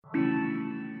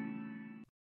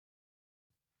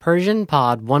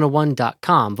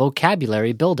PersianPod101.com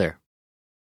Vocabulary Builder.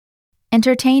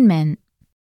 Entertainment.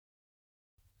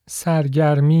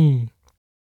 سرگرمی.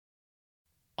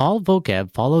 All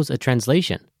vocab follows a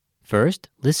translation. First,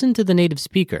 listen to the native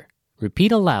speaker.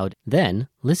 Repeat aloud, then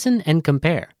listen and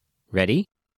compare. Ready?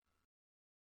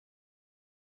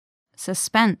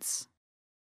 Suspense.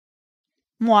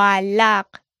 معلق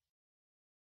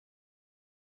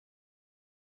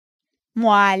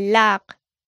معلق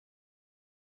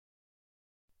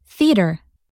Theater.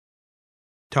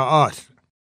 تئاتر.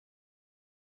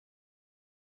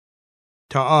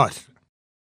 تئاتر.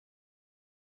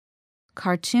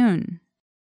 Cartoon.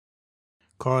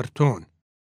 کارتون.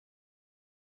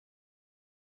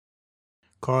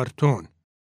 کارتون.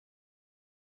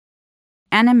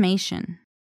 Animation.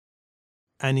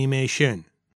 انیمیشن.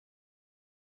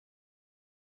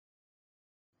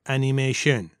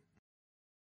 انیمیشن.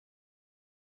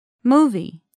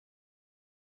 Movie.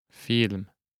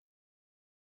 فیلم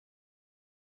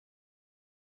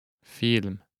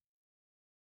فیلم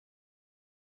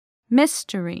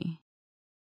Mystery.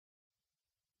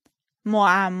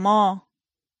 معما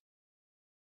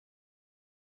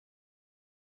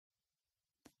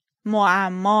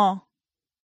معما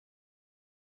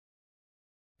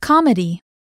Comedy.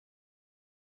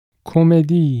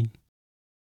 کمدی.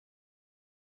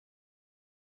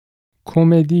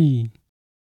 کمدی.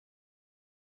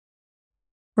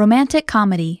 Romantic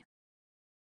comedy.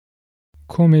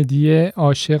 کمدی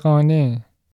عاشقانه.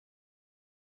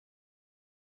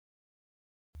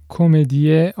 کمدی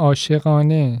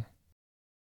عاشقانه.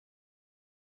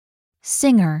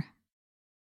 Singer.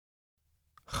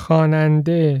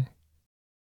 خواننده.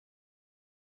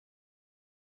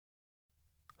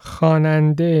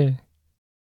 خواننده.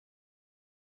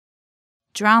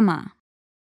 Drama.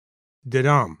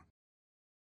 درام.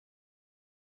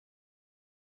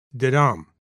 درام.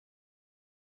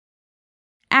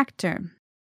 Actor.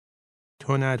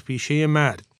 هنرپیشه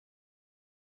مرد.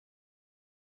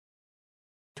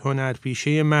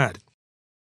 هنرپیشه مرد.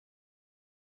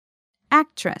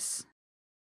 Actress.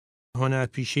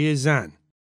 هنرپیشه زن.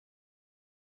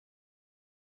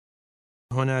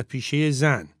 هنرپیشه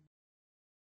زن.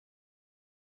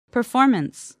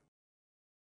 Performance.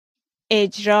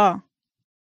 اجرا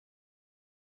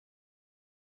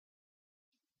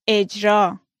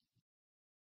اجرا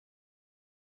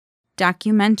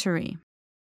Documentary.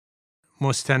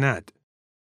 مستند.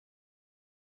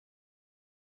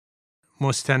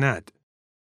 مستند.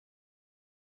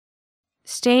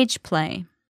 Stage play.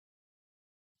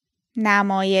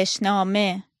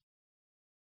 نمایشنامه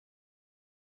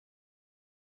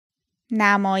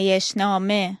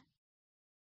نمایشنامه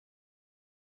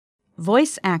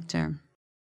Voice actor.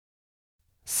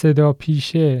 صدا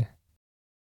پیشه.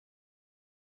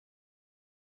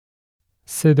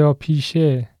 صدا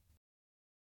پیشه.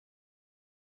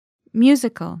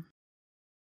 Musical.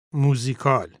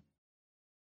 موزیکال.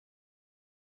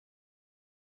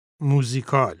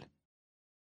 موزیکال.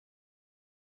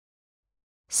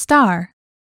 Star.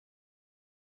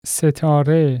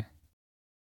 ستاره.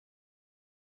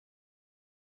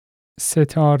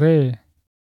 ستاره.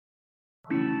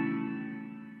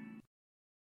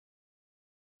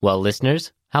 Well, listeners,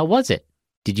 how was it?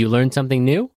 Did you learn something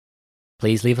new?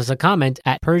 Please leave us a comment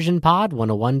at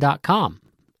PersianPod101.com.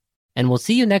 And we'll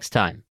see you next time.